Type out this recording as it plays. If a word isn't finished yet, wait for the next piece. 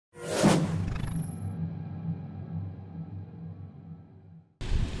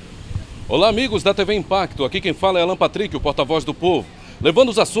Olá amigos da TV Impacto, aqui quem fala é Alan Patrick, o porta-voz do povo, levando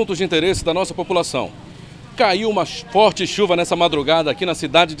os assuntos de interesse da nossa população. Caiu uma forte chuva nessa madrugada aqui na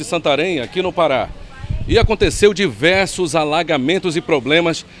cidade de Santarém, aqui no Pará. E aconteceu diversos alagamentos e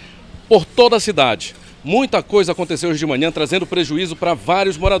problemas por toda a cidade. Muita coisa aconteceu hoje de manhã, trazendo prejuízo para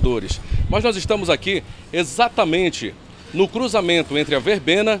vários moradores. Mas nós estamos aqui exatamente no cruzamento entre a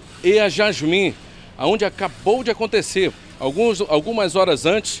Verbena e a Jasmim, onde acabou de acontecer, algumas horas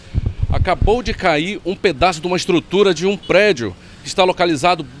antes, acabou de cair um pedaço de uma estrutura de um prédio que está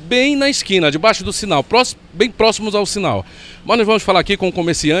localizado bem na esquina, debaixo do sinal, bem próximos ao sinal. Mas nós vamos falar aqui com um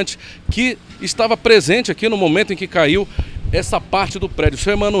comerciante que estava presente aqui no momento em que caiu essa parte do prédio, o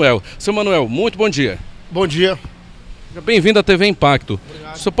seu Emanuel. Seu Emanuel, muito bom dia. Bom dia. Bem-vindo à TV Impacto.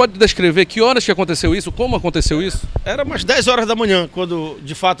 Obrigado. Você pode descrever que horas que aconteceu isso, como aconteceu isso? Era umas 10 horas da manhã, quando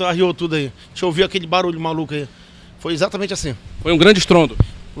de fato arriou tudo aí. A gente ouviu aquele barulho maluco aí. Foi exatamente assim. Foi um grande estrondo.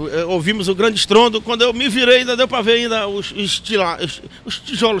 Ouvimos o grande estrondo. Quando eu me virei, ainda deu para ver ainda os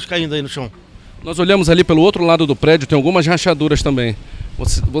tijolos caindo aí no chão. Nós olhamos ali pelo outro lado do prédio, tem algumas rachaduras também.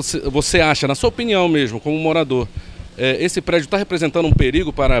 Você acha, na sua opinião mesmo, como morador, esse prédio está representando um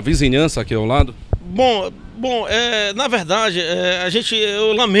perigo para a vizinhança aqui ao lado? Bom, na verdade,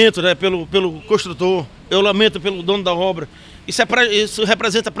 eu lamento, né, pelo construtor, eu lamento pelo dono da obra. Isso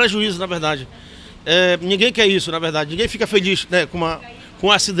representa prejuízo, na verdade. Ninguém quer isso, na verdade. Ninguém fica feliz, né, com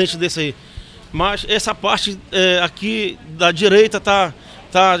um acidente desse aí. Mas essa parte aqui da direita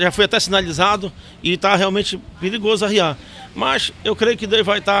já foi até sinalizado e está realmente perigoso arriar. Mas eu creio que Deus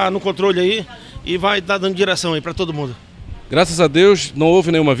vai estar no controle aí e vai estar dando direção aí para todo mundo. Graças a Deus não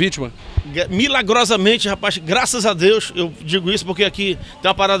houve nenhuma vítima? Milagrosamente, rapaz, graças a Deus, eu digo isso porque aqui tem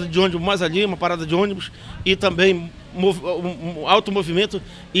uma parada de ônibus mais ali, uma parada de ônibus e também um alto movimento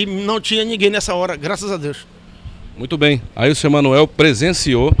e não tinha ninguém nessa hora, graças a Deus. Muito bem, aí o seu Manuel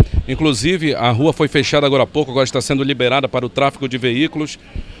presenciou, inclusive a rua foi fechada agora há pouco, agora está sendo liberada para o tráfego de veículos,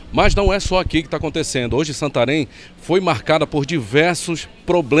 mas não é só aqui que está acontecendo. Hoje Santarém foi marcada por diversos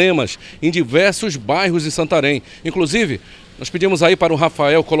problemas em diversos bairros de Santarém. Inclusive, nós pedimos aí para o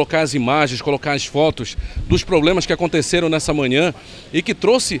Rafael colocar as imagens, colocar as fotos dos problemas que aconteceram nessa manhã e que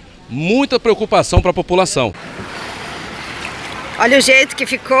trouxe muita preocupação para a população. Olha o jeito que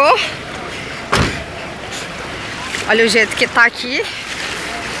ficou. Olha o jeito que tá aqui.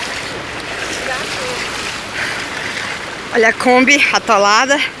 Olha a Kombi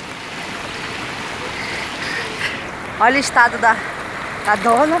atolada. Olha o estado da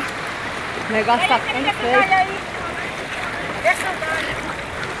dona. O negócio tá ficando feio.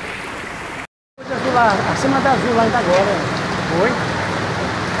 Acima da azul ainda agora. Foi?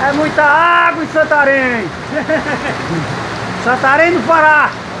 É muita água em Santarém. Santarém no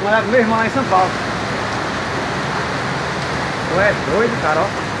Pará. Morar com meu irmão lá em São Paulo. Tu é doido, cara, ó.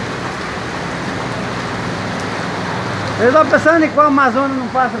 Eu estou pensando em que o Amazonas não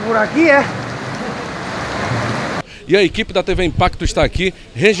passa por aqui, é? E a equipe da TV Impacto está aqui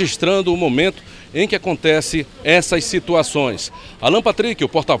registrando o momento em que acontece essas situações. Alan Patrick, o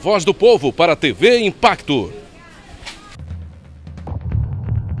porta-voz do povo para a TV Impacto.